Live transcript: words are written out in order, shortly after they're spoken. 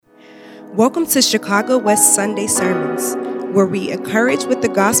Welcome to Chicago West Sunday Sermons, where we encourage with the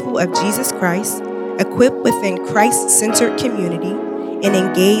gospel of Jesus Christ, equip within Christ-centered community, and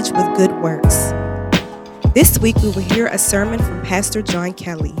engage with good works. This week we will hear a sermon from Pastor John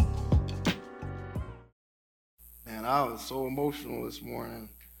Kelly. Man, I was so emotional this morning.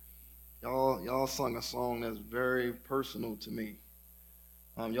 Y'all sung a song that's very personal to me.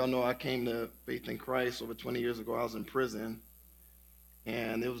 Y'all know I came to faith in Christ over 20 years ago. I was in prison.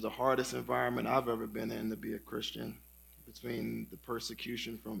 And it was the hardest environment I've ever been in to be a Christian, between the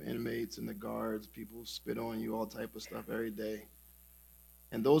persecution from inmates and the guards, people spit on you, all type of stuff every day.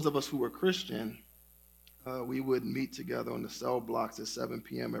 And those of us who were Christian, we would meet together on the cell blocks at 7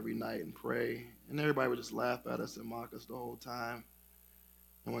 p.m. every night and pray. And everybody would just laugh at us and mock us the whole time.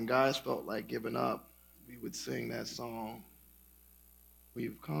 And when guys felt like giving up, we would sing that song.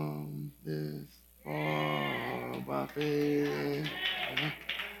 We've come this far by faith,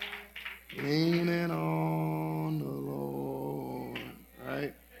 leaning on the Lord,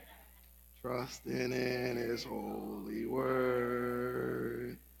 right? Trusting in His holy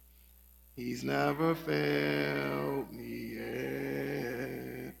word. He's never failed me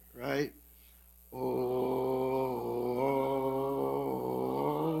yet, right? Oh,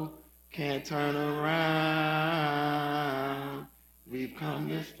 can't turn around. We've come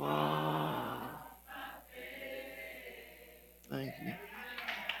this far. Thank you.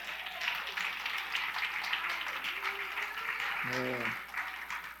 Yeah.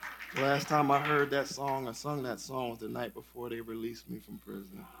 Last time I heard that song, I sung that song was the night before they released me from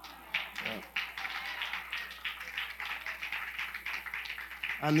prison. Yeah.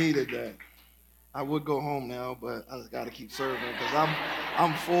 I needed that. I would go home now, but I just got to keep serving because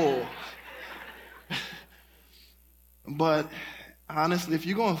I'm full. But honestly, if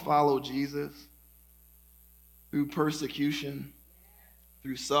you're going to follow Jesus through persecution,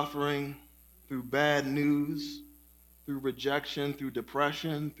 through suffering, through bad news, through rejection, through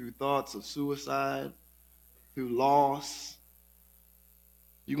depression, through thoughts of suicide, through loss,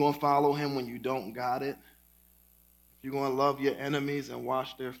 you're going to follow Him when you don't got it. You're going to love your enemies and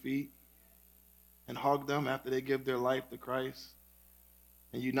wash their feet and hug them after they give their life to Christ,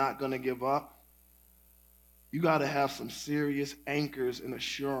 and you're not going to give up. You got to have some serious anchors and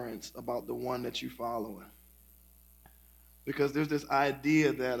assurance about the one that you're following. Because there's this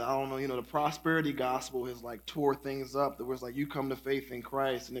idea that, the prosperity gospel has tore things up. That was you come to faith in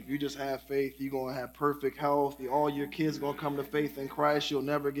Christ, and if you just have faith, you're going to have perfect health. All your kids are going to come to faith in Christ. You'll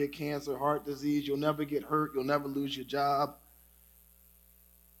never get cancer, heart disease. You'll never get hurt. You'll never lose your job.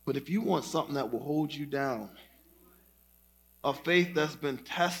 But if you want something that will hold you down, a faith that's been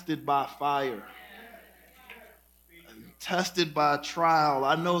tested by fire, tested by trial.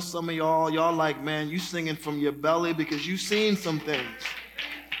 I know some of y'all like, man, you singing from your belly because you've seen some things.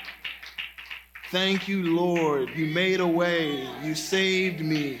 Thank you, Lord. You made a way. You saved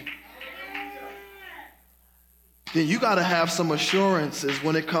me. Then you got to have some assurances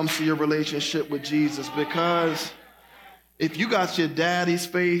when it comes to your relationship with Jesus, because if you got your daddy's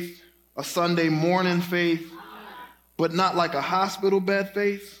faith, a Sunday morning faith, but not like a hospital bed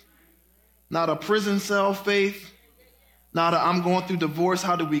faith, not a prison cell faith, not a I'm going through divorce,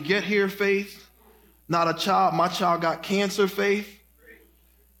 how did we get here faith, not a my child got cancer faith,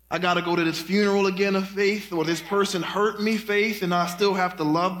 I got to go to this funeral again of faith, or this person hurt me faith and I still have to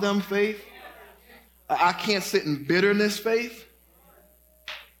love them faith, I can't sit in bitterness faith,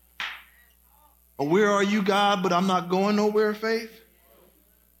 or where are you, God, but I'm not going nowhere faith,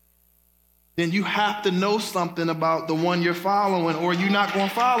 then you have to know something about the one you're following, or you're not going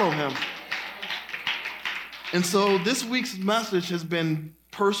to follow Him. And so this week's message has been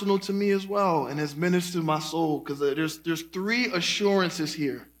personal to me as well, and has ministered to my soul, because there's three assurances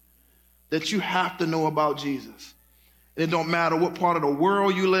here that you have to know about Jesus. It don't matter what part of the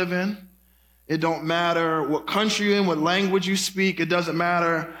world you live in. It don't matter what country you're in, what language you speak. It doesn't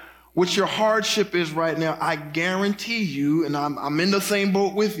matter what your hardship is right now. I guarantee you, and I'm in the same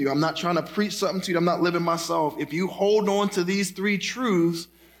boat with you. I'm not trying to preach something to you. I'm not living myself. If you hold on to these three truths,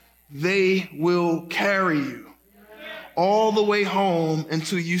 they will carry you all the way home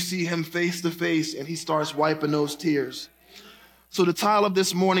until you see Him face to face and He starts wiping those tears. So the title of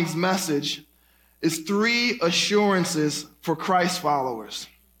this morning's message is 3 Assurances for Christ Followers.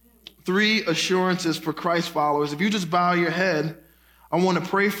 3 assurances for Christ followers. If you just bow your head, I want to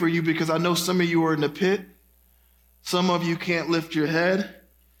pray for you, because I know some of you are in the pit. Some of you can't lift your head,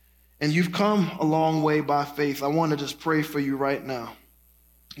 and you've come a long way by faith. I want to just pray for you right now.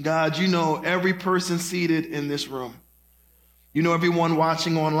 God, you know every person seated in this room. You know everyone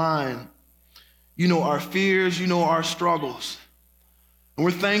watching online. You know our fears. You know our struggles. And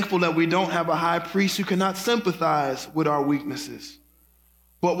we're thankful that we don't have a high priest who cannot sympathize with our weaknesses,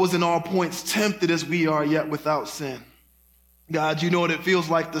 but was in all points tempted as we are, yet without sin. God, you know what it feels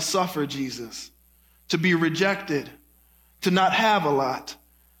like to suffer, Jesus, to be rejected, to not have a lot.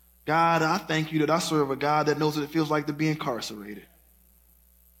 God, I thank you that I serve a God that knows what it feels like to be incarcerated.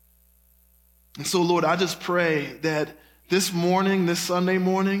 And so, Lord, I just pray that this morning, this Sunday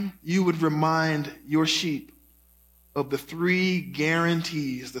morning, you would remind your sheep of the 3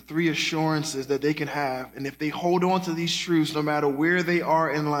 guarantees, the 3 assurances that they can have. And if they hold on to these truths, no matter where they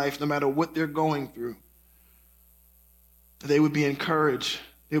are in life, no matter what they're going through, they would be encouraged,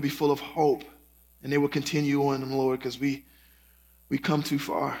 they would be full of hope, and they will continue on, Lord, because we come too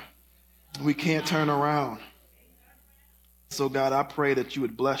far. We can't turn around. So, God, I pray that you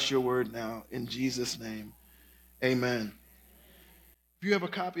would bless your word now in Jesus' name. Amen. If you have a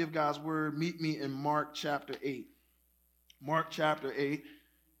copy of God's word, meet me in Mark chapter 8. Mark chapter 8.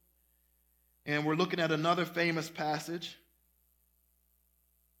 And we're looking at another famous passage.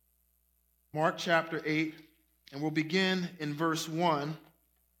 Mark chapter 8. And we'll begin in verse 1.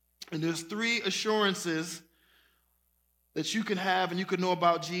 And there's 3 assurances that you can have and you can know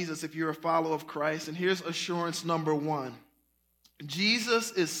about Jesus if you're a follower of Christ. And here's assurance number 1.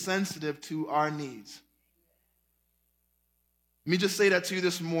 Jesus is sensitive to our needs. Let me just say that to you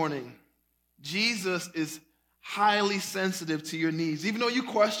this morning. Jesus is highly sensitive to your needs. Even though you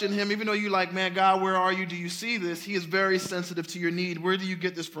question him, even though you're like, man, God, where are you? Do you see this? He is very sensitive to your need. Where do you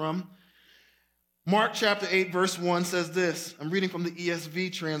get this from? Mark chapter 8, verse 1 says this. I'm reading from the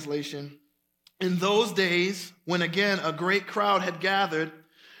ESV translation. In those days, when again a great crowd had gathered,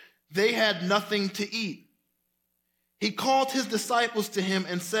 they had nothing to eat. He called his disciples to him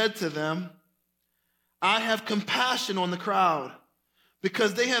and said to them, I have compassion on the crowd,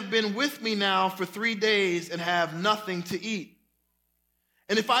 because they have been with me now for 3 days and have nothing to eat.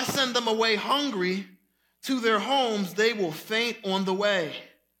 And if I send them away hungry to their homes, they will faint on the way.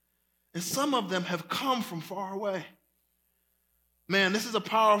 And some of them have come from far away. Man, this is a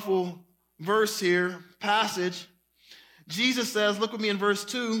powerful verse here, passage. Jesus says, look with me in verse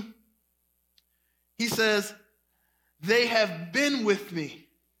 2. He says, they have been with me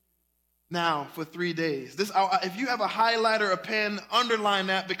now for 3 days. This, if you have a highlighter, a pen, underline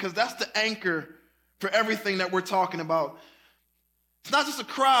that, because that's the anchor for everything that we're talking about. It's not just a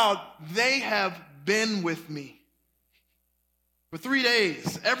crowd. They have been with me for 3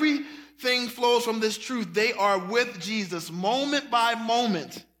 days. Everything flows from this truth. They are with Jesus moment by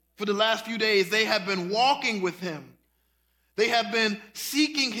moment for the last few days. They have been walking with him. They have been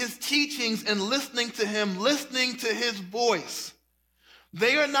seeking his teachings and listening to him, listening to his voice.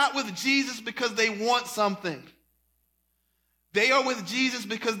 They are not with Jesus because they want something. They are with Jesus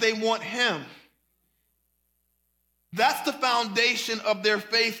because they want him. That's the foundation of their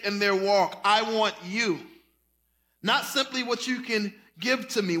faith and their walk. I want you. Not simply what you can give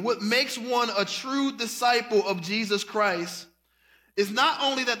to me. What makes one a true disciple of Jesus Christ is not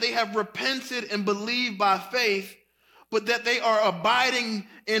only that they have repented and believed by faith, but that they are abiding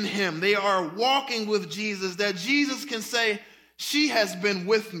in him. They are walking with Jesus, that Jesus can say, she has been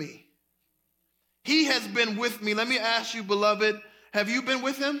with me. He has been with me. Let me ask you, beloved, have you been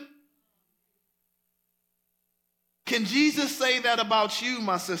with him? Can Jesus say that about you,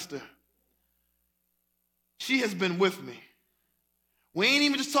 my sister? She has been with me. We ain't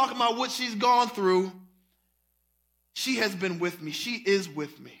even just talking about what she's gone through. She has been with me. She is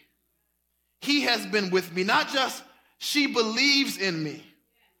with me. He has been with me. Not just she believes in me.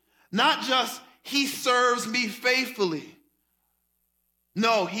 Not just he serves me faithfully.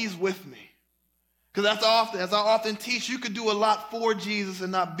 No, he's with me. Because as I often teach, you could do a lot for Jesus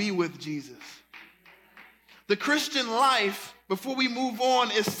and not be with Jesus. The Christian life, before we move on,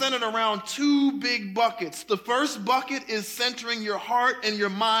 is centered around 2 big buckets. The first bucket is centering your heart and your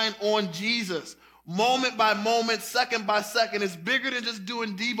mind on Jesus. Moment by moment, second by second. It's bigger than just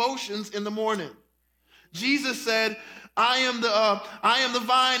doing devotions in the morning. Jesus said, I am the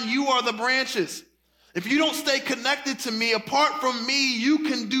vine, you are the branches. If you don't stay connected to me, apart from me, you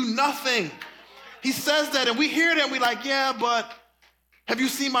can do nothing. He says that, and we hear that, and we're like, yeah, but have you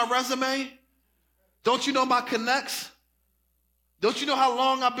seen my resume? Don't you know my connects? Don't you know how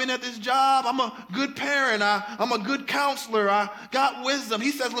long I've been at this job? I'm a good parent. I'm a good counselor. I got wisdom.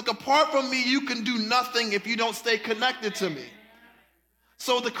 He says, look, apart from me, you can do nothing if you don't stay connected to me.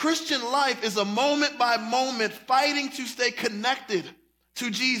 So the Christian life is a moment by moment fighting to stay connected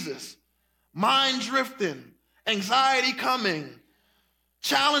to Jesus. Mind drifting, anxiety coming,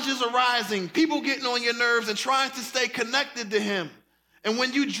 challenges arising, people getting on your nerves and trying to stay connected to him. And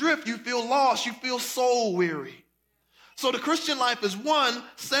when you drift, you feel lost, you feel soul weary. So the Christian life is one,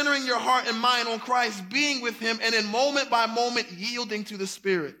 centering your heart and mind on Christ, being with him, and then moment by moment yielding to the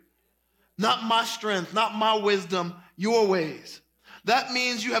Spirit. Not my strength, not my wisdom, your ways. That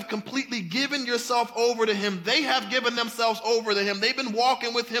means you have completely given yourself over to him. They have given themselves over to him. They've been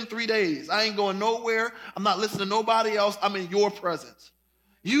walking with him 3 days. I ain't going nowhere. I'm not listening to nobody else. I'm in your presence.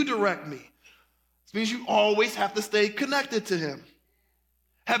 You direct me. This means you always have to stay connected to him.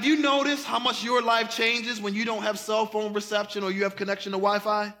 Have you noticed how much your life changes when you don't have cell phone reception or you have connection to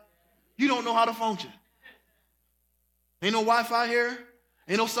Wi-Fi? You don't know how to function. Ain't no Wi-Fi here.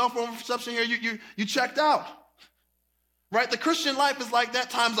 Ain't no cell phone reception here. You checked out. Right? The Christian life is like that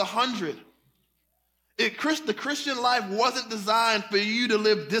times 100. The Christian life wasn't designed for you to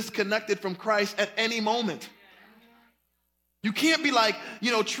live disconnected from Christ at any moment. You can't be like,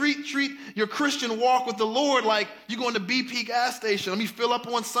 treat your Christian walk with the Lord like you're going to BP gas station. Let me fill up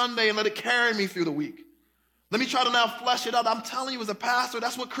on Sunday and let it carry me through the week. Let me try to now flesh it out. I'm telling you, as a pastor,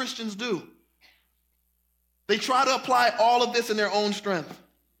 that's what Christians do. They try to apply all of this in their own strength.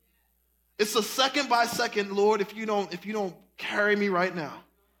 It's a second by second, Lord, if you don't carry me right now.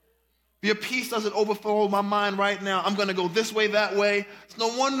 If your peace doesn't overflow my mind right now, I'm going to go this way, that way. It's no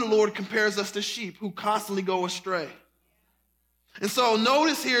wonder the Lord compares us to sheep who constantly go astray. And so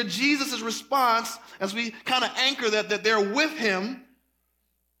notice here Jesus' response as we kind of anchor that they're with him.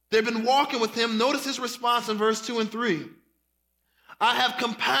 They've been walking with him. Notice his response in verse 2 and 3. I have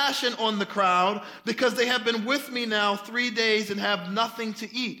compassion on the crowd because they have been with me now 3 days and have nothing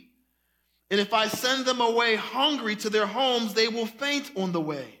to eat. And if I send them away hungry to their homes, they will faint on the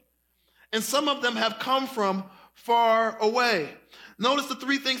way. And some of them have come from far away. Notice the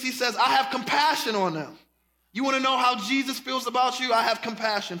 3 things he says. I have compassion on them. You want to know how Jesus feels about you? I have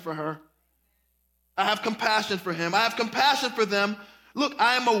compassion for her. I have compassion for him. I have compassion for them. Look,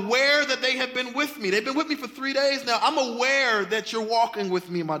 I am aware that they have been with me. They've been with me for 3 days now. I'm aware that you're walking with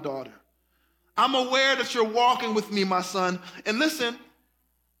me, my daughter. I'm aware that you're walking with me, my son. And listen,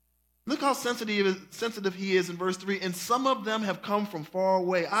 look how sensitive he is in verse 3. And some of them have come from far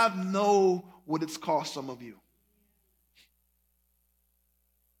away. I know what it's cost some of you.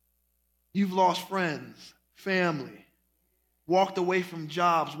 You've lost friends, family, walked away from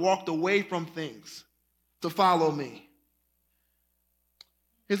jobs, walked away from things to follow me.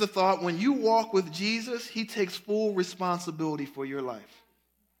 Here's a thought. When you walk with Jesus, he takes full responsibility for your life.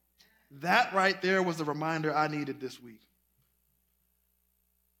 That right there was the reminder I needed this week.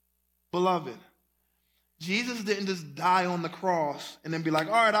 Beloved, Jesus didn't just die on the cross and then be like,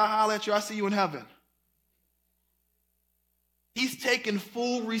 all right, I'll holler at you. I'll see you in heaven. He's taken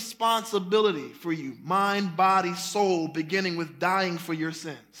full responsibility for you, mind, body, soul, beginning with dying for your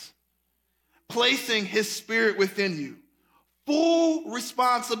sins, placing his spirit within you. Full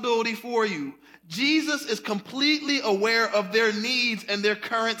responsibility for you. Jesus is completely aware of their needs and their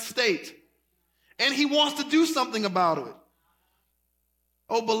current state, and he wants to do something about it.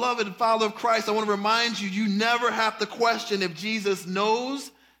 Oh, beloved follower of Christ, I want to remind you, you never have to question if Jesus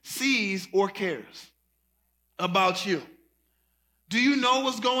knows, sees, or cares about you. Do you know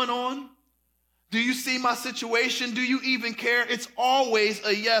what's going on? Do you see my situation? Do you even care? It's always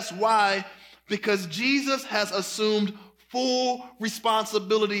a yes. Why? Because Jesus has assumed full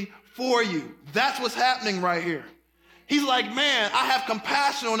responsibility for you. That's what's happening right here. He's like, man, I have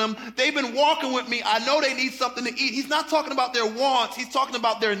compassion on them. They've been walking with me. I know they need something to eat. He's not talking about their wants. He's talking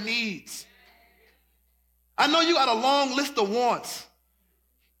about their needs. I know you got a long list of wants.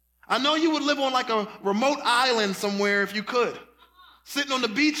 I know you would live on like a remote island somewhere if you could, sitting on the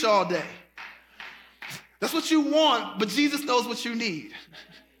beach all day. That's what you want, but Jesus knows what you need.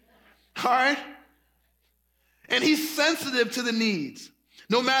 All right? And he's sensitive to the needs.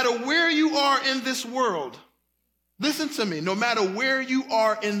 No matter where you are in this world, listen to me, no matter where you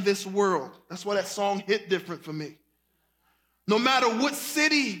are in this world, that's why that song hit different for me. No matter what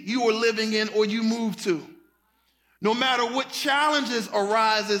city you are living in or you move to, no matter what challenges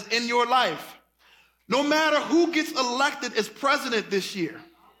arises in your life, no matter who gets elected as president this year,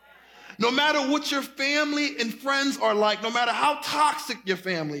 no matter what your family and friends are like, no matter how toxic your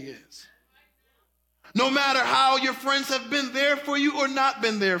family is, no matter how your friends have been there for you or not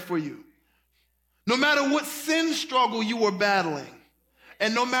been there for you, no matter what sin struggle you are battling,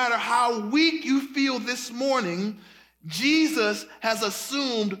 and no matter how weak you feel this morning, Jesus has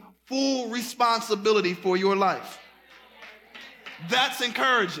assumed full responsibility for your life. That's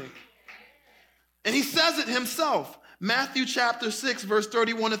encouraging. And he says it himself. Matthew chapter 6, verse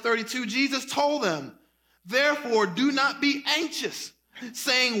 31 to 32, Jesus told them, therefore, do not be anxious,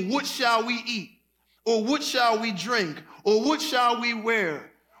 saying, what shall we eat? Or what shall we drink? Or what shall we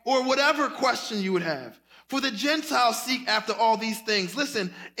wear? Or whatever question you would have. For the Gentiles seek after all these things.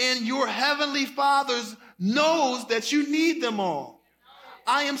 Listen, and your heavenly Father knows that you need them all.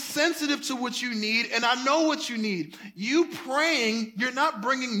 I am sensitive to what you need, and I know what you need. You praying, you're not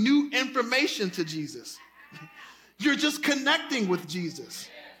bringing new information to Jesus. You're just connecting with Jesus.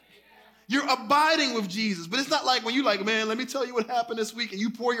 You're abiding with Jesus. But it's not like when you're like, man, let me tell you what happened this week, and you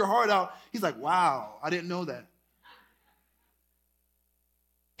pour your heart out. He's like, wow, I didn't know that.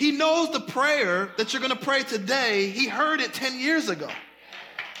 He knows the prayer that you're going to pray today. He heard it 10 years ago.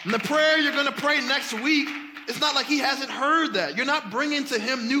 And the prayer you're going to pray next week, it's not like he hasn't heard that. You're not bringing to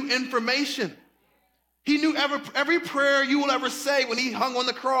him new information. He knew every prayer you will ever say when he hung on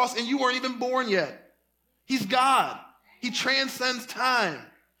the cross and you weren't even born yet. He's God. He transcends time.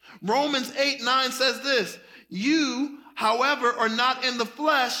 Romans 8:9 says this, you, however, are not in the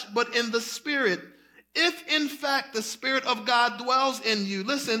flesh, but in the Spirit. If in fact the Spirit of God dwells in you,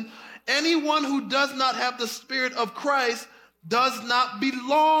 listen, anyone who does not have the Spirit of Christ does not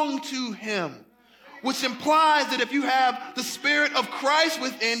belong to him. Which implies that if you have the Spirit of Christ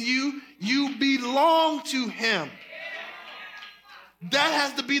within you, you belong to him. That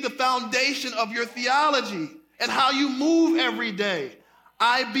has to be the foundation of your theology and how you move every day.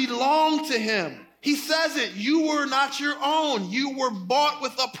 I belong to him. He says it, you were not your own. You were bought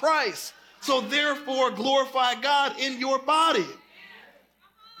with a price. So therefore, glorify God in your body.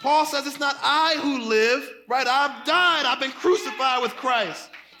 Paul says it's not I who live, right? I've died. I've been crucified with Christ.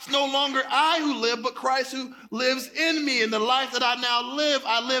 It's no longer I who live, but Christ who lives in me. And the life that I now live,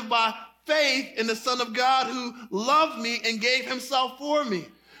 I live by faith in the Son of God who loved me and gave himself for me.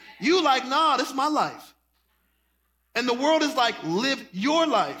 You like, nah, this is my life. And the world is like, live your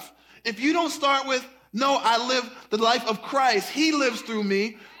life. If you don't start with, no, I live the life of Christ, he lives through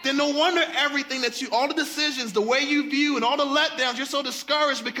me, then no wonder everything that all the decisions, the way you view and all the letdowns, you're so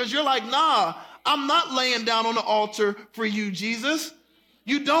discouraged because you're like, nah, I'm not laying down on the altar for you, Jesus.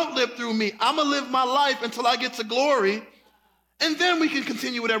 You don't live through me. I'm going to live my life until I get to glory. And then we can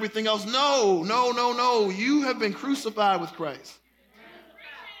continue with everything else. No. You have been crucified with Christ.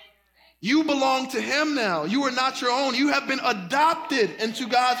 You belong to him now. You are not your own. You have been adopted into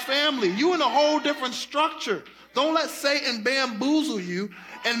God's family. You're in a whole different structure. Don't let Satan bamboozle you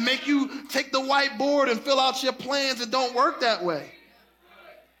and make you take the whiteboard and fill out your plans. It don't work that way.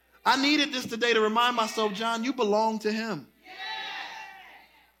 I needed this today to remind myself, John, you belong to him.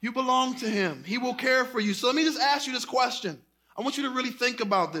 You belong to him. He will care for you. So let me just ask you this question. I want you to really think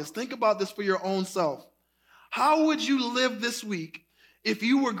about this. Think about this for your own self. How would you live this week if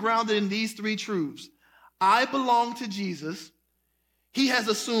you were grounded in these three truths? I belong to Jesus. He has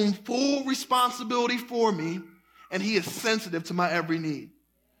assumed full responsibility for me, and he is sensitive to my every need.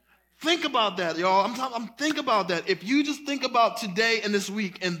 Think about that, y'all. Think about that. If you just think about today and this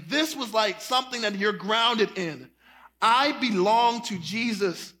week, and this was like something that you're grounded in. I belong to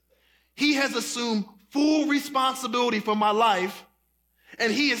Jesus. He has assumed full responsibility for my life,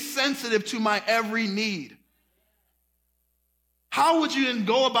 and he is sensitive to my every need. How would you then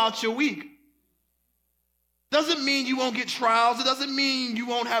go about your week? Doesn't mean you won't get trials. It doesn't mean you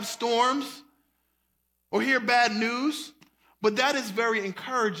won't have storms or hear bad news, but that is very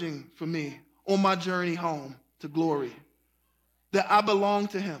encouraging for me on my journey home to glory, that I belong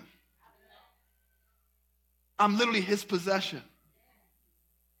to him. I'm literally his possession.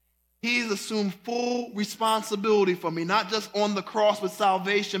 He's assumed full responsibility for me, not just on the cross with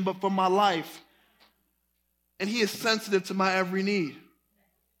salvation, but for my life. And he is sensitive to my every need.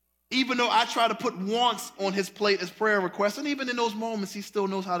 Even though I try to put wants on his plate as prayer requests, and even in those moments, he still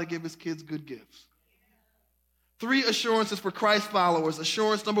knows how to give his kids good gifts. 3 assurances for Christ followers.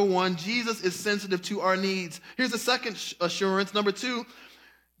 Assurance number 1, Jesus is sensitive to our needs. Here's the second assurance. Number 2,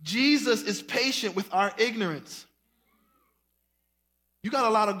 Jesus is patient with our ignorance. You got a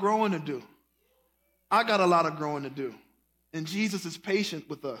lot of growing to do. I got a lot of growing to do. And Jesus is patient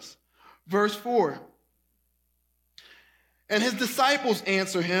with us. Verse 4. And his disciples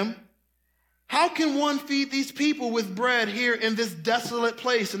answer him, how can one feed these people with bread here in this desolate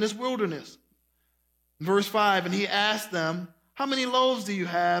place, in this wilderness? Verse 5, and he asked them, how many loaves do you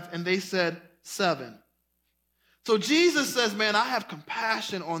have? And they said, 7. So Jesus says, man, I have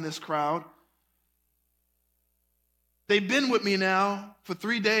compassion on this crowd. They've been with me now for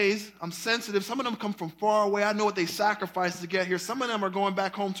 3 days. I'm sensitive. Some of them come from far away. I know what they sacrificed to get here. Some of them are going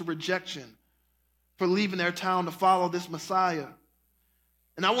back home to rejection for leaving their town to follow this Messiah.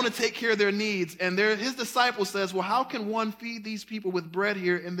 And I want to take care of their needs. And his disciple says, well, how can one feed these people with bread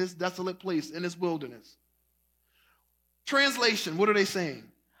here in this desolate place, in this wilderness? Translation, what are they saying?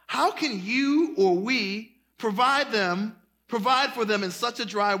 How can you or we provide them Provide for them in such a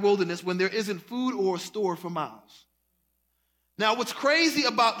dry wilderness when there isn't food or a store for miles. Now, what's crazy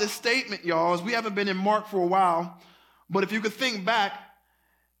about this statement, y'all, is we haven't been in Mark for a while, but if you could think back,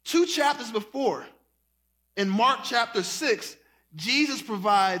 2 chapters before, in Mark chapter 6, Jesus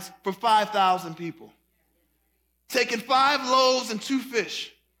provides for 5,000 people, taking 5 loaves and 2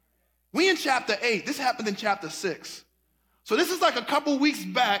 fish. We in chapter 8. This happened in chapter 6. So this is like a couple weeks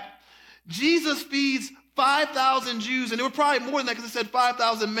back. Jesus feeds 5,000 Jews, and there were probably more than that because it said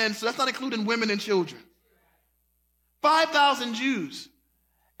 5,000 men, so that's not including women and children. 5,000 Jews.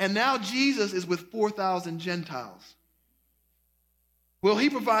 And now Jesus is with 4,000 Gentiles. Will he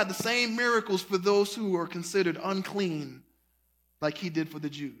provide the same miracles for those who are considered unclean like he did for the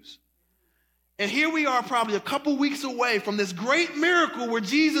Jews? And here we are probably a couple weeks away from this great miracle where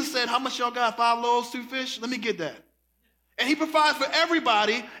Jesus said, how much y'all got? 5 loaves, 2 fish? Let me get that. And he provides for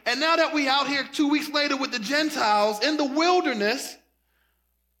everybody. And now that we out here 2 weeks later with the Gentiles in the wilderness,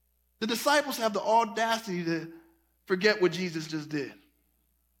 the disciples have the audacity to forget what Jesus just did.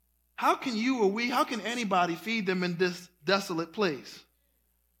 How can you or we, how can anybody feed them in this desolate place?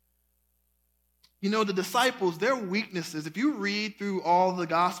 You know, the disciples, their weaknesses, if you read through all the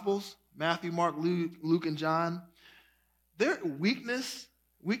Gospels, Matthew, Mark, Luke, and John, their weaknesses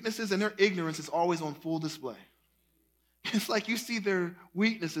and their ignorance is always on full display. It's like you see their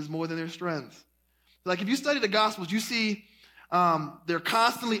weaknesses more than their strengths. Like if you study the Gospels, you see they're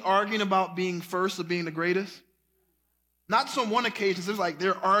constantly arguing about being first or being the greatest. Not just on one occasion, it's like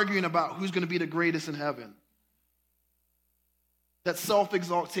they're arguing about who's going to be the greatest in heaven. That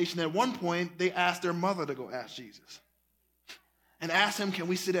self-exaltation. At one point, they asked their mother to go ask Jesus and ask him, can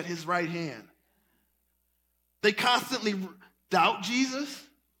we sit at his right hand? They constantly doubt Jesus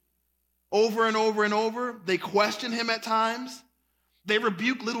over and over and over. They question him at times. They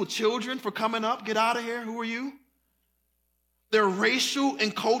rebuke little children for coming up. Get out of here. Who are you? Their racial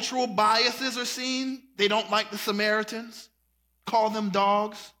and cultural biases are seen. They don't like the Samaritans. Call them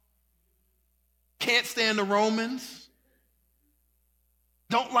dogs. Can't stand the Romans.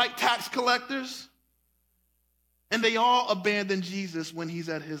 Don't like tax collectors. And they all abandon Jesus when he's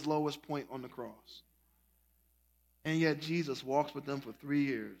at his lowest point on the cross. And yet Jesus walks with them for 3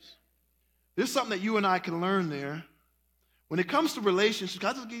 years. There's something that you and I can learn there. When it comes to relationships, can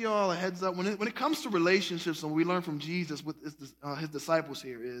I just give you all a heads up? When it comes to relationships, and we learn from Jesus with his disciples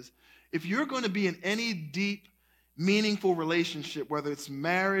here is, if you're going to be in any deep, meaningful relationship, whether it's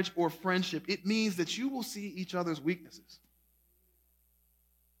marriage or friendship, it means that you will see each other's weaknesses.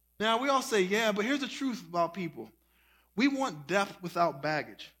 Now, we all say, yeah, but here's the truth about people. We want depth without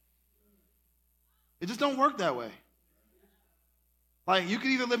baggage. It just don't work that way. Like, you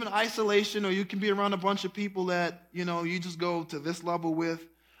can either live in isolation or you can be around a bunch of people that, you just go to this level with.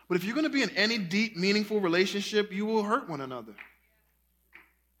 But if you're going to be in any deep, meaningful relationship, you will hurt one another.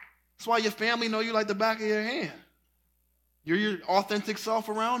 That's why your family know you like the back of your hand. You're your authentic self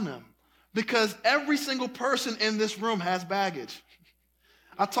around them. Because every single person in this room has baggage.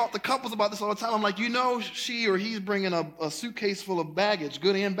 I talk to couples about this all the time. I'm like, she or he's bringing a suitcase full of baggage,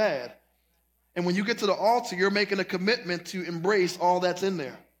 good and bad. And when you get to the altar, you're making a commitment to embrace all that's in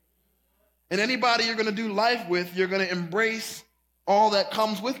there. And anybody you're going to do life with, you're going to embrace all that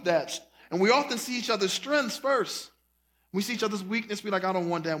comes with that. And we often see each other's strengths first. We see each other's weakness, we're like, I don't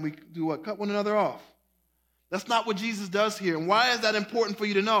want that. And we do what? Cut one another off. That's not what Jesus does here. And why is that important for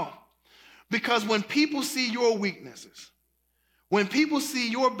you to know? Because when people see your weaknesses, when people see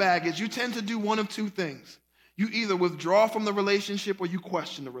your baggage, you tend to do one of two things. You either withdraw from the relationship or you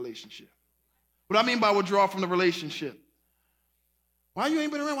question the relationship. What I mean by withdraw from the relationship? Why you ain't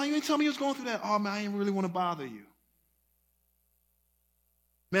been around? Why you ain't tell me you was going through that? Oh, man, I didn't really want to bother you.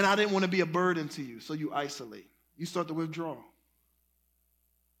 Man, I didn't want to be a burden to you, so you isolate. You start to withdraw.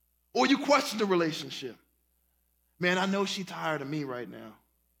 Or you question the relationship. Man, I know she's tired of me right now.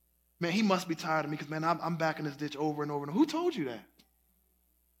 Man, he must be tired of me because, man, I'm back in this ditch over and over. And who told you that?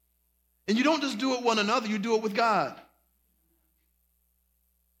 And you don't just do it with one another, you do it with God.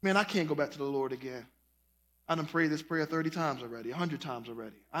 Man, I can't go back to the Lord again. I done prayed this prayer 30 times already, 100 times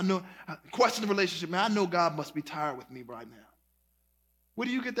already. I know, question the relationship. Man, I know God must be tired with me right now. Where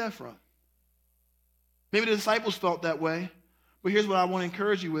do you get that from? Maybe the disciples felt that way, but here's what I want to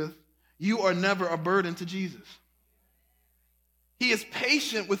encourage you with. You are never a burden to Jesus. He is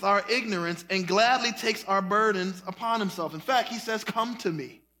patient with our ignorance and gladly takes our burdens upon himself. In fact, he says, come to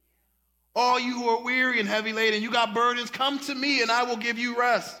me. All you who are weary and heavy laden, you got burdens, come to me and I will give you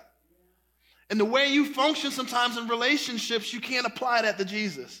rest. And the way you function sometimes in relationships, you can't apply that to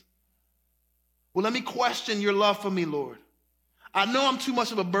Jesus. Well, let me question your love for me, Lord. I know I'm too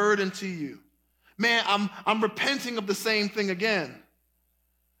much of a burden to you. man, I'm repenting of the same thing again.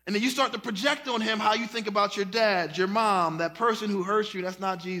 And then you start to project on him how you think about your dad, your mom, that person who hurts you. That's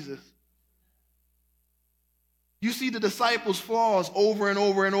not Jesus. You see the disciples' flaws over and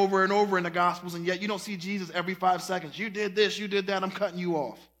over and over and over in the Gospels, and yet you don't see Jesus every 5 seconds. You did this, you did that, I'm cutting you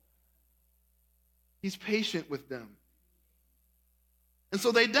off. He's patient with them. And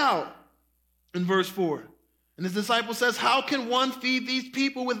so they doubt in verse 4. And his disciple says, how can one feed these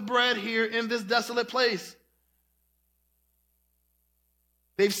people with bread here in this desolate place?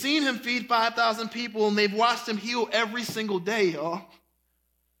 They've seen him feed 5,000 people, and they've watched him heal every single day, y'all.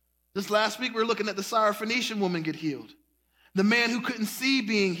 This last week, we were looking at the Syrophoenician woman get healed. The man who couldn't see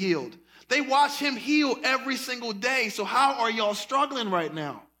being healed. They watch him heal every single day. So how are y'all struggling right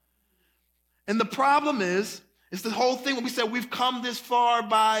now? And the problem is, it's the whole thing when we said we've come this far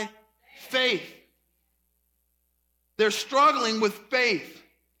by faith. They're struggling with faith.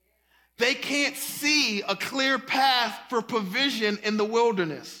 They can't see a clear path for provision in the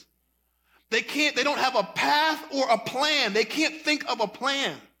wilderness. They don't have a path or a plan. They can't think of a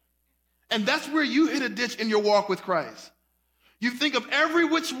plan. And that's where you hit a ditch in your walk with Christ. You think of every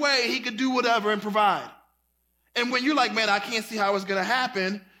which way he could do whatever and provide. And when you're like, man, I can't see how it's going to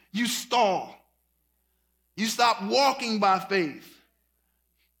happen, you stall. You stop walking by faith.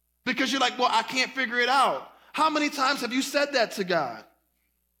 Because you're like, well, I can't figure it out. How many times have you said that to God?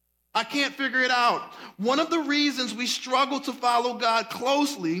 I can't figure it out. One of the reasons we struggle to follow God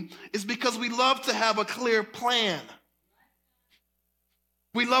closely is because we love to have a clear plan.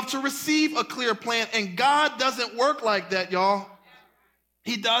 We love to receive a clear plan, and God doesn't work like that, y'all.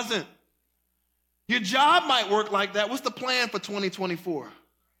 He doesn't. Your job might work like that. What's the plan for 2024?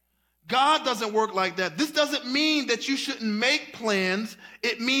 God doesn't work like that. This doesn't mean that you shouldn't make plans.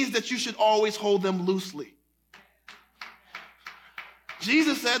 It means that you should always hold them loosely.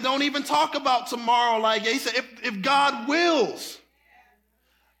 Jesus said, don't even talk about tomorrow like that. He said, if God wills.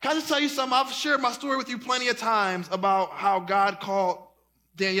 Can I just tell you something? I've shared my story with you plenty of times about how God called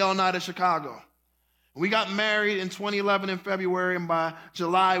Danielle and I to Chicago. We got married in 2011 in February, and by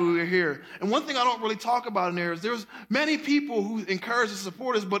July we were here. And one thing I don't really talk about in there is there's many people who encouraged and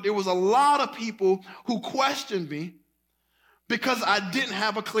support us, but there was a lot of people who questioned me because I didn't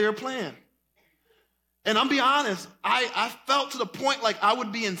have a clear plan. And I'm be honest, I felt to the point like I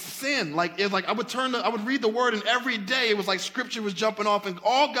would be in sin. Like I would read the word, and every day it was like scripture was jumping off, and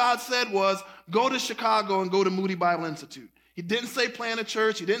all God said was, go to Chicago and go to Moody Bible Institute. He didn't say plant a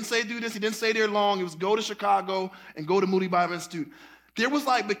church. He didn't say do this. He didn't say there long. It was go to Chicago and go to Moody Bible Institute. There was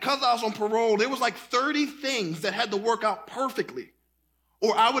because I was on parole, there was 30 things that had to work out perfectly.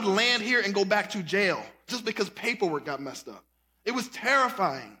 Or I would land here and go back to jail just because paperwork got messed up. It was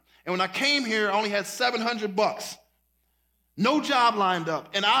terrifying. And when I came here, I only had $700. No job lined up.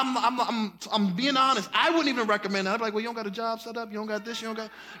 And I'm being honest, I wouldn't even recommend that. I'd be like, well, you don't got a job set up. You don't got this. You don't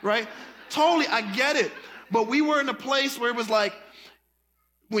got, right? Totally, I get it. But we were in a place where it was like,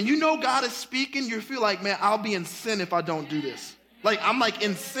 when you know God is speaking, you feel like, man, I'll be in sin if I don't do this. I'm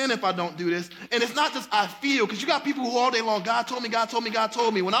in sin if I don't do this. And it's not just I feel, because you got people who all day long, God told me, God told me, God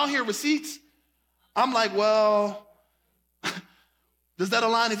told me. When I hear receipts, I'm like, well, does that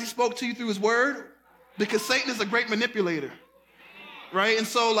align as he spoke to you through his word? Because Satan is a great manipulator, right? And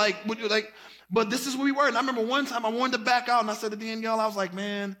so but this is where we were. And I remember one time I wanted to back out, and I said to Danielle, I was like,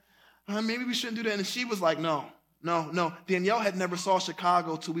 man, maybe we shouldn't do that. And she was like, no. Danielle had never saw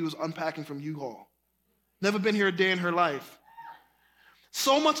Chicago till we was unpacking from U-Haul. Never been here a day in her life.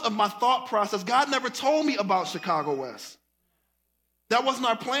 So much of my thought process, God never told me about Chicago West. That wasn't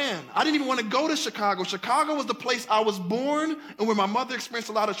our plan. I didn't even want to go to Chicago. Chicago was the place I was born and where my mother experienced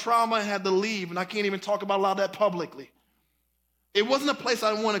a lot of trauma and had to leave, and I can't even talk about a lot of that publicly. It wasn't a place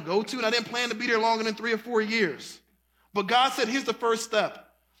I want to go to, and I didn't plan to be there longer than 3 or 4 years. But God said, here's the first step.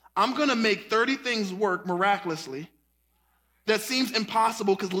 I'm going to make 30 things work miraculously. That seems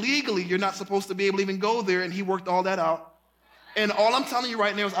impossible because legally you're not supposed to be able to even go there, and he worked all that out. And all I'm telling you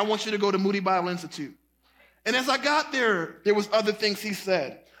right now is I want you to go to Moody Bible Institute. And as I got there, there was other things he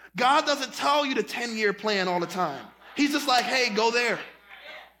said. God doesn't tell you the 10-year plan all the time. He's just like, hey, go there.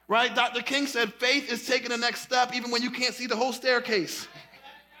 Right? Dr. King said faith is taking the next step even when you can't see the whole staircase.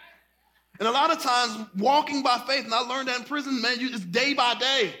 And a lot of times, walking by faith, and I learned that in prison, man, it's day by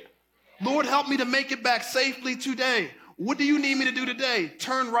day. Lord, help me to make it back safely today. What do you need me to do today?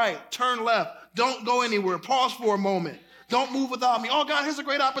 Turn right, turn left. Don't go anywhere. Pause for a moment. Don't move without me. Oh, God, here's a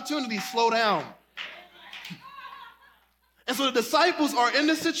great opportunity. Slow down. And so the disciples are in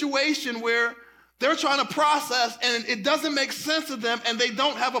this situation where they're trying to process, and it doesn't make sense to them, and they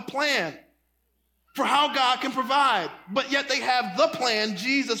don't have a plan for how God can provide. But yet they have the plan,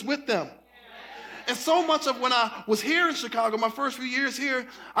 Jesus, with them. And so much of when I was here in Chicago, my first few years here,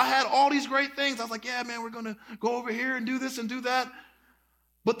 I had all these great things. I was like, yeah, man, we're going to go over here and do this and do that.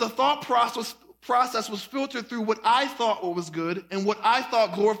 But the thought process was filtered through what I thought was good and what I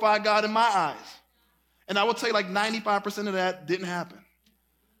thought glorified God in my eyes. And I would say like 95% of that didn't happen.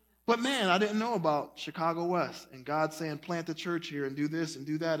 But man, I didn't know about Chicago West and God saying plant the church here and do this and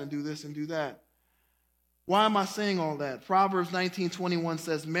do that and do this and do that. Why am I saying all that? Proverbs 19:21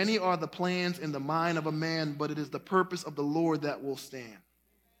 says, many are the plans in the mind of a man, but it is the purpose of the Lord that will stand.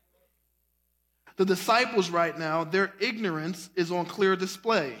 The disciples right now, their ignorance is on clear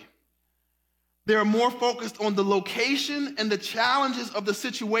display. They are more focused on the location and the challenges of the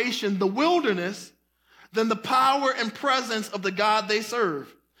situation, the wilderness, than the power and presence of the God they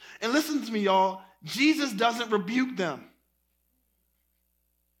serve. And listen to me, y'all, Jesus doesn't rebuke them.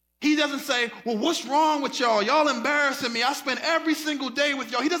 He doesn't say, well, what's wrong with y'all? Y'all embarrassing me. I spend every single day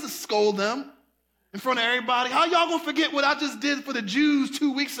with y'all. He doesn't scold them in front of everybody. How y'all gonna forget what I just did for the Jews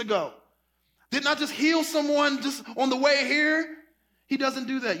 2 weeks ago? Didn't I just heal someone just on the way here? He doesn't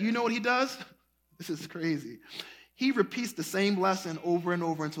do that. You know what he does? This is crazy. He repeats the same lesson over and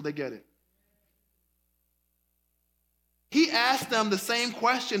over until they get it. He asked them the same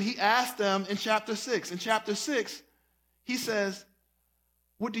question he asked them in chapter 6. In chapter 6, he says,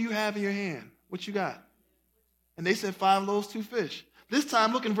 what do you have in your hand? What you got? And they said 5 loaves, 2 fish. This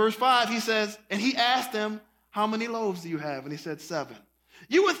time, look in verse 5, he says, and he asked them, how many loaves do you have? And he said 7.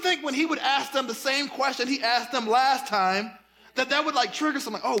 You would think when he would ask them the same question he asked them last time, that would like trigger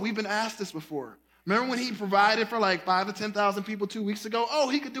something. Oh, we've been asked this before. Remember when he provided for like 5,000 to 10,000 people 2 weeks ago? Oh,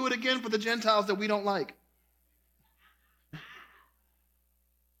 he could do it again for the Gentiles that we don't like.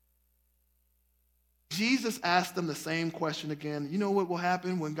 Jesus asked them the same question again. You know what will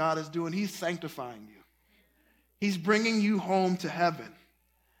happen when God is doing? He's sanctifying you. He's bringing you home to heaven.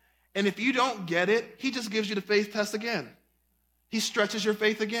 And if you don't get it, he just gives you the faith test again. He stretches your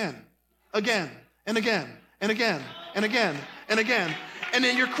faith again, and again, and again, and again, and again. And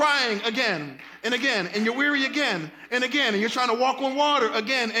then you're crying again, and again, and you're weary again, and again, and you're trying to walk on water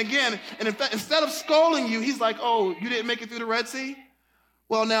again, and again. And in fact, instead of scolding you, he's like, oh, you didn't make it through the Red Sea?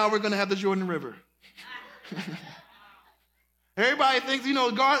 Well, now we're going to have the Jordan River. Everybody thinks, you know,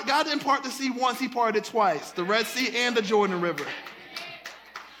 God didn't part the sea once, he parted it twice, the Red Sea and the Jordan River.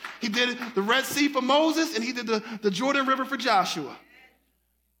 He did the Red Sea for Moses, and he did the Jordan River for Joshua.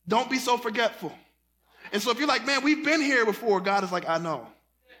 Don't be so forgetful. And so if you're like, man, we've been here before, God is like, I know.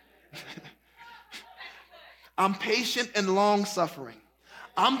 I'm patient and long-suffering.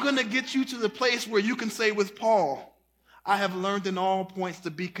 I'm going to get you to the place where you can say with Paul, I have learned in all points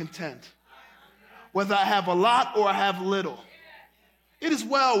to be content. Whether I have a lot or I have little, it is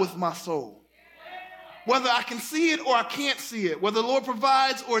well with my soul. Whether I can see it or I can't see it, whether the Lord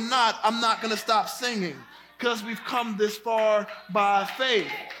provides or not, I'm not going to stop singing because we've come this far by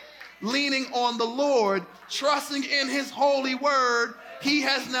faith. Leaning on the Lord, trusting in his holy word, he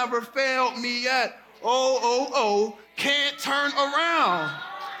has never failed me yet. Oh, can't turn around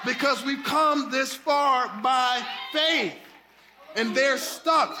because we've come this far by faith. And they're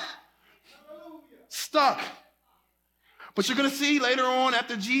stuck. But you're going to see later on,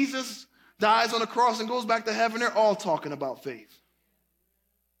 after Jesus dies on the cross and goes back to heaven, they're all talking about faith.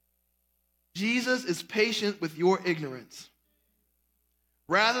 Jesus is patient with your ignorance.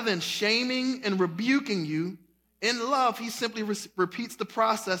 Rather than shaming and rebuking you, in love, he simply repeats the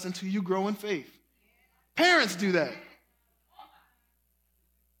process until you grow in faith. Parents do that.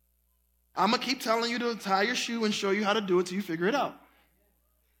 I'm going to keep telling you to tie your shoe and show you how to do it till you figure it out.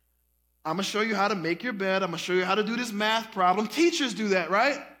 I'm going to show you how to make your bed. I'm going to show you how to do this math problem. Teachers do that,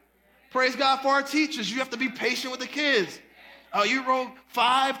 right? Praise God for our teachers. You have to be patient with the kids. Oh, you wrote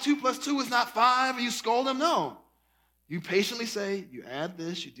 5, 2 plus 2 is not 5, and you scold them? No. You patiently say, you add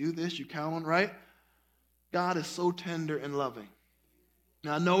this, you do this, you count on, right? God is so tender and loving.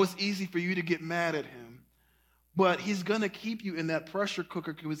 Now, I know it's easy for you to get mad at him, but he's going to keep you in that pressure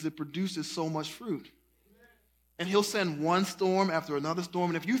cooker because it produces so much fruit. And he'll send one storm after another storm.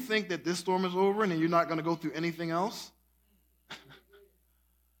 And if you think that this storm is over and then you're not going to go through anything else, that's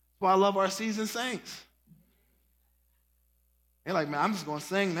why I love our seasoned saints. They're like, man, I'm just going to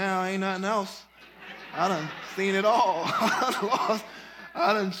sing now. Ain't nothing else. I done seen it all. I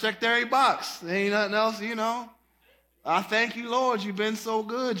done checked every box. There ain't nothing else, you know. I thank you, Lord. You've been so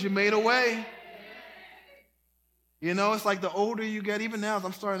good. You made a way. You know, it's like the older you get, even now as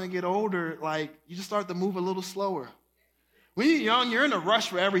I'm starting to get older, like you just start to move a little slower. When you're young, you're in a rush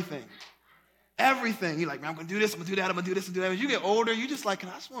for everything. Everything. You're like, man, I'm going to do this, I'm going to do that, I'm going to do this and do that. As you get older, you just like, I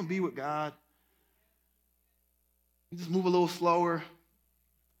just want to be with God. You just move a little slower.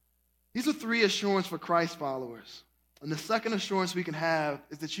 These are three assurances for Christ followers. And the second assurance we can have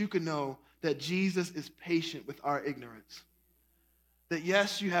is that you can know that Jesus is patient with our ignorance. That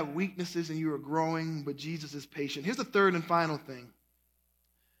yes, you have weaknesses and you are growing, but Jesus is patient. Here's the third and final thing.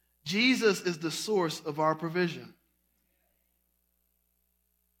 Jesus is the source of our provision.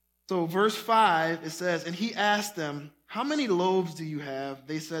 So verse 5, it says, and he asked them, how many loaves do you have?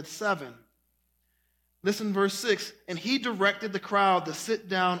 They said 7. Listen, verse 6, and he directed the crowd to sit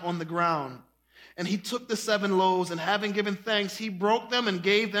down on the ground. And he took the 7 loaves, and having given thanks, he broke them and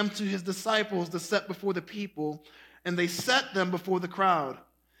gave them to his disciples to set before the people. And they set them before the crowd.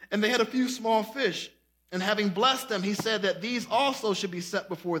 And they had a few small fish. And having blessed them, he said that these also should be set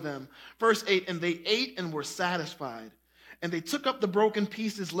before them. Verse 8, and they ate and were satisfied. And they took up the broken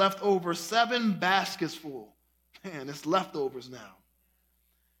pieces left over, 7 baskets full. Man, it's leftovers now.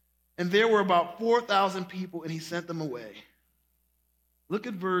 And there were about 4,000 people, and he sent them away. Look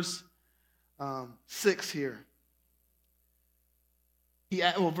at verse 6 here.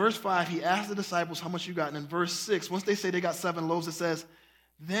 Verse 5, he asked the disciples how much you got. And in verse 6, once they say they got 7 loaves, it says,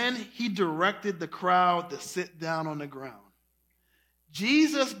 then he directed the crowd to sit down on the ground.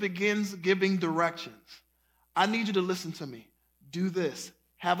 Jesus begins giving directions. I need you to listen to me. Do this.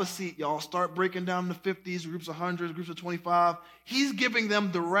 Have a seat, y'all. Start breaking down the 50s, groups of 100s, groups of 25. He's giving them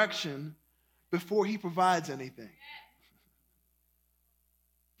direction before he provides anything.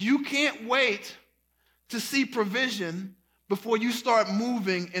 You can't wait to see provision before you start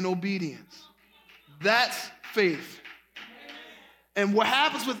moving in obedience. That's faith. And what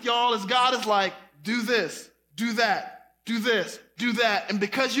happens with y'all is God is like, do this, do that, do this, do that. And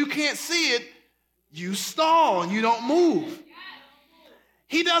because you can't see it, you stall and you don't move.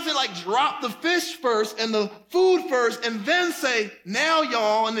 He doesn't like drop the fish first and the food first and then say, now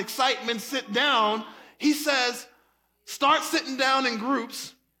y'all in excitement sit down. He says, start sitting down in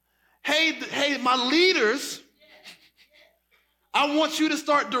groups. Hey, my leaders, I want you to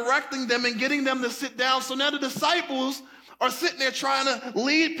start directing them and getting them to sit down. So now the disciples are sitting there trying to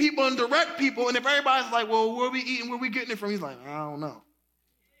lead people and direct people. And if everybody's like, well, where are we eating? Where are we getting it from? He's like, I don't know.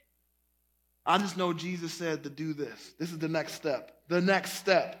 I just know Jesus said to do this. This is the next step. The next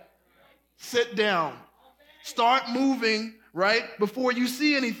step. Sit down. Start moving, right, before you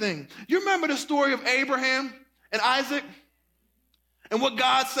see anything. You remember the story of Abraham and Isaac? And what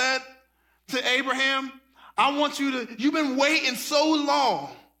God said to Abraham? I want you've been waiting so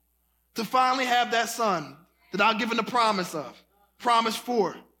long to finally have that son that I've given the promise of. Promise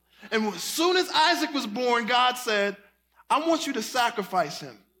for. And as soon as Isaac was born, God said, I want you to sacrifice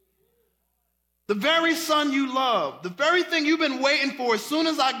him. The very son you love, the very thing you've been waiting for, as soon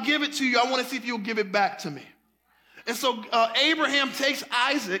as I give it to you, I want to see if you'll give it back to me. And so Abraham takes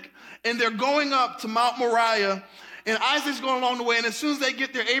Isaac, and they're going up to Mount Moriah, and Isaac's going along the way, and as soon as they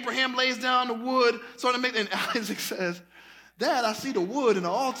get there, Abraham lays down the wood, and Isaac says, Dad, I see the wood and the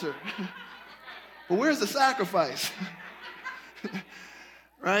altar, but where's the sacrifice?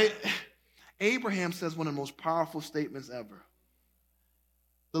 Right? Abraham says one of the most powerful statements ever.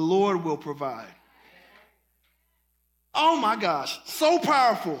 The Lord will provide. Oh my gosh, so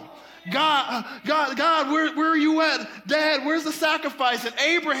powerful. God, where are you at? Dad, where's the sacrifice? And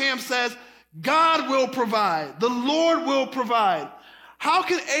Abraham says, God will provide. The Lord will provide. How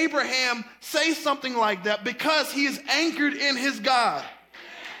can Abraham say something like that? Because he is anchored in his God.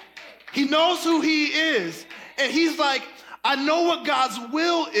 He knows who he is. And he's like, I know what God's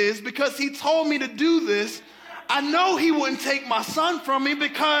will is because he told me to do this. I know he wouldn't take my son from me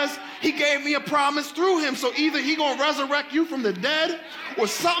because he gave me a promise through him. So either he gonna resurrect you from the dead or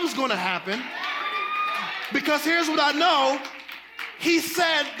something's gonna happen. Because here's what I know. He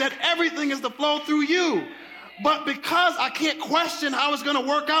said that everything is to flow through you. But because I can't question how it's gonna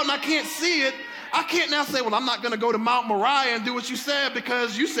work out and I can't see it, I can't now say, well, I'm not gonna go to Mount Moriah and do what you said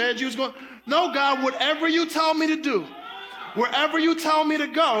because you said you was going. No, God, whatever you tell me to do, wherever you tell me to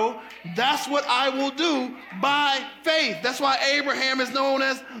go, that's what I will do by faith. That's why Abraham is known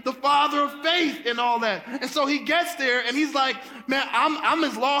as the father of faith and all that. And so he gets there and he's like, man, I'm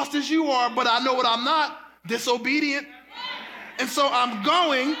as lost as you are, but I know what I'm not, disobedient. And so I'm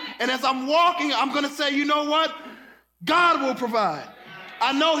going, and as I'm walking, I'm going to say, you know what? God will provide.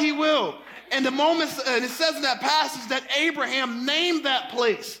 I know he will. And the moment, and it says in that passage that Abraham named that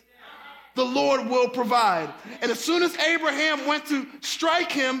place. The Lord will provide. And as soon as Abraham went to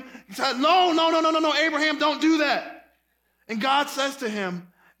strike him, he said, no, Abraham, don't do that. And God says to him,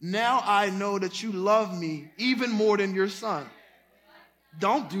 now I know that you love me even more than your son.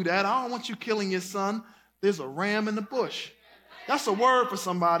 Don't do that. I don't want you killing your son. There's a ram in the bush. That's a word for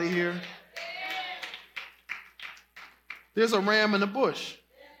somebody here. There's a ram in the bush.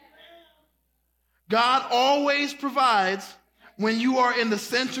 God always provides when you are in the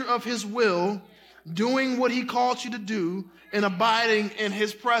center of his will, doing what he called you to do and abiding in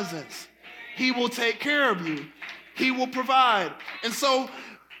his presence. He will take care of you. He will provide. And so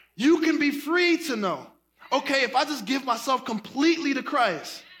you can be free to know, okay, if I just give myself completely to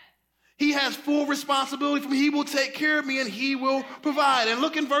Christ, he has full responsibility for me. He will take care of me and he will provide. And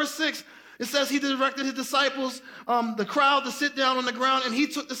look in verse 6. It says he directed his disciples, the crowd, to sit down on the ground, and he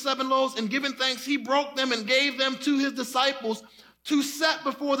took the 7 loaves, and giving thanks, he broke them and gave them to his disciples to set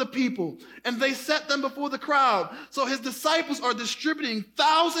before the people. And they set them before the crowd. So his disciples are distributing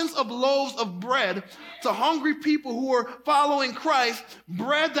thousands of loaves of bread to hungry people who are following Christ,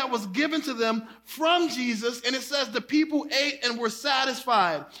 bread that was given to them from Jesus. And it says the people ate and were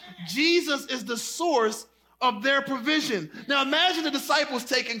satisfied. Jesus is the source of their provision. Now imagine the disciples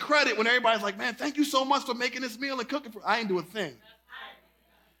taking credit when everybody's like, man, thank you so much for making this meal and cooking for. I ain't do a thing.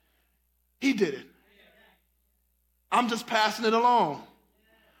 He did it. I'm just passing it along.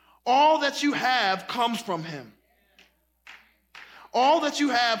 All that you have comes from him. All that you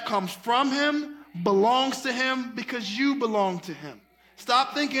have comes from him, belongs to him, because you belong to him.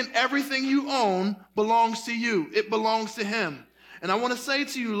 Stop thinking everything you own belongs to you. It belongs to him. And I want to say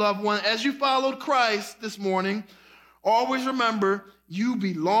to you, loved one, as you followed Christ this morning, always remember you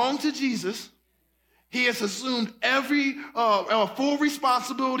belong to Jesus. He has assumed every full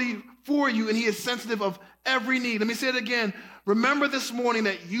responsibility for you, and he is sensitive of every need. Let me say it again. Remember this morning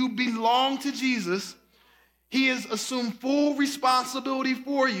that you belong to Jesus. He has assumed full responsibility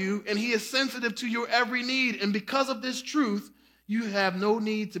for you, and he is sensitive to your every need. And because of this truth, you have no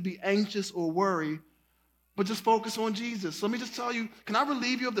need to be anxious or worry, but just focus on Jesus. So let me just tell you, can I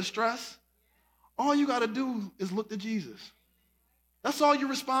relieve you of the stress? All you got to do is look to Jesus. That's all you're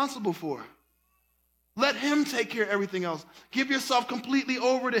responsible for. Let him take care of everything else. Give yourself completely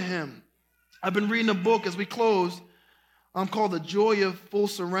over to him. I've been reading a book as we close called The Joy of Full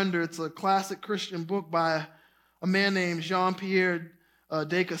Surrender. It's a classic Christian book by a man named Jean-Pierre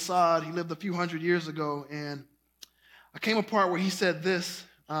de Caussade. He lived a few hundred years ago, and I came a part where he said this.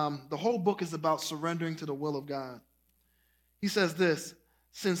 The whole book is about surrendering to the will of God. He says this: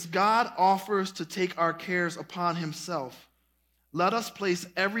 since God offers to take our cares upon himself, let us place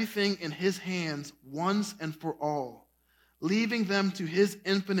everything in his hands once and for all, leaving them to his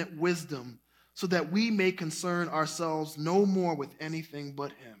infinite wisdom, so that we may concern ourselves no more with anything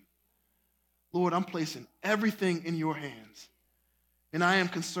but him. Lord, I'm placing everything in your hands, and I am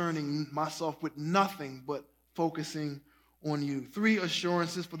concerning myself with nothing but focusing on you. 3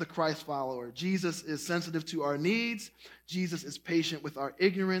 assurances for the Christ follower. Jesus is sensitive to our needs, Jesus is patient with our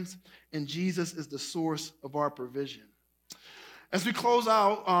ignorance, and Jesus is the source of our provision. As we close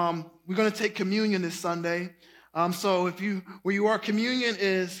out, we're going to take communion this Sunday. So where you are, communion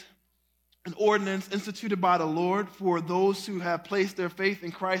is an ordinance instituted by the Lord for those who have placed their faith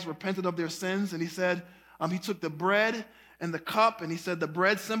in Christ, repented of their sins. And he said, he took the bread and the cup, and he said the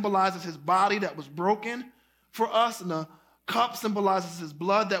bread symbolizes his body that was broken for us, and the cup symbolizes his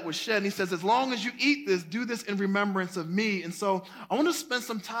blood that was shed. And he says, as long as you eat this, do this in remembrance of me. And so I want to spend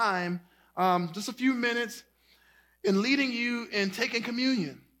some time, just a few minutes, in leading you in taking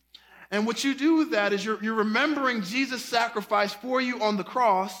communion. And what you do with that is you're remembering Jesus' sacrifice for you on the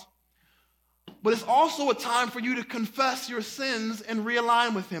cross, but it's also a time for you to confess your sins and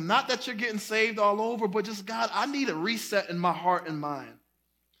realign with him. Not that you're getting saved all over, but just, God, I need a reset in my heart and mind.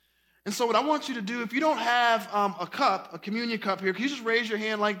 And so what I want you to do, if you don't have a communion cup here, can you just raise your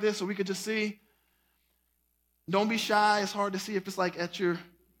hand like this so we could just see? Don't be shy. It's hard to see if it's like at your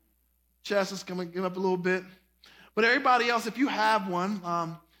chest. It's going to give up a little bit. But everybody else, if you have one,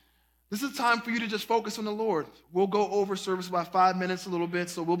 this is a time for you to just focus on the Lord. We'll go over service about 5 minutes a little bit,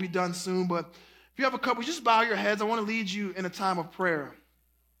 so we'll be done soon. But if you have a couple, just bow your heads. I want to lead you in a time of prayer.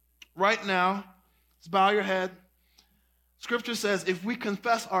 Right now, just bow your head. Scripture says, if we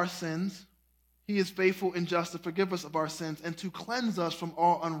confess our sins, he is faithful and just to forgive us of our sins and to cleanse us from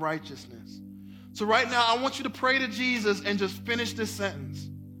all unrighteousness. So right now, I want you to pray to Jesus and just finish this sentence.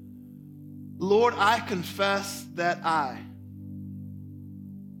 Lord, I confess that I.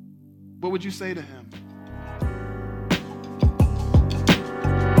 What would you say to him?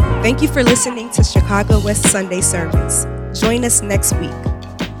 Thank you for listening to Chicago West Sunday Sermons. Join us next week.